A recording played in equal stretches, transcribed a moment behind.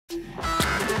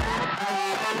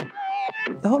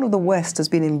The whole of the West has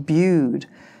been imbued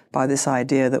by this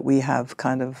idea that we've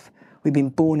been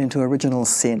born into original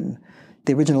sin,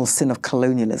 the original sin of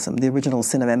colonialism, the original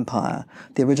sin of empire,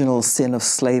 the original sin of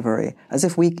slavery, as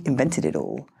if we invented it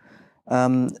all.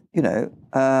 And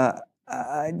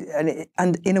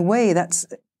in a way, that's...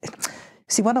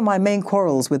 See, one of my main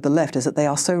quarrels with the left is that they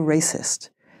are so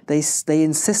racist. They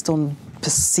insist on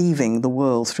perceiving the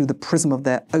world through the prism of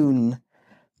their own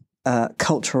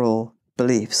cultural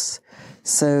beliefs.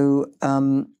 So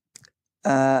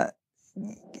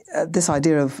this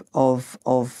idea of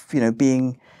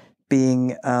being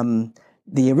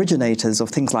the originators of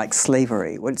things like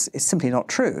slavery, well, it's simply not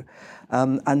true.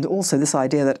 And also this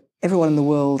idea that everyone in the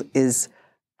world is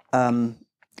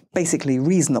basically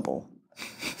reasonable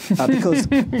because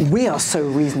we are so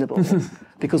reasonable,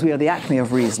 because we are the acme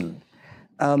of reason.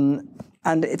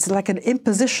 And it's like an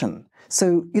imposition.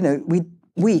 So,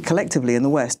 we collectively in the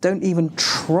West don't even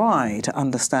try to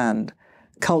understand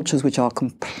cultures which are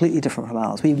completely different from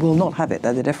ours. We will not have it.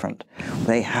 They're different.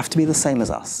 They have to be the same as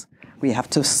us. We have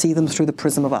to see them through the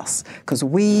prism of us, because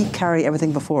we carry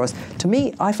everything before us. To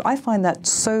me, I find that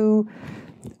so,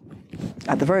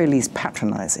 at the very least,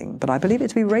 patronizing, but I believe it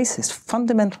to be racist,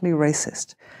 fundamentally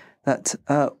racist. That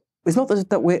it's not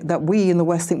that we in the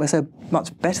West think we're so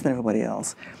much better than everybody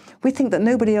else. We think that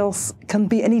nobody else can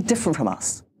be any different from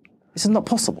us. This is not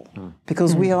possible,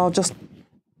 because we are just,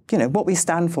 what we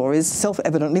stand for is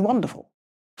self-evidently wonderful.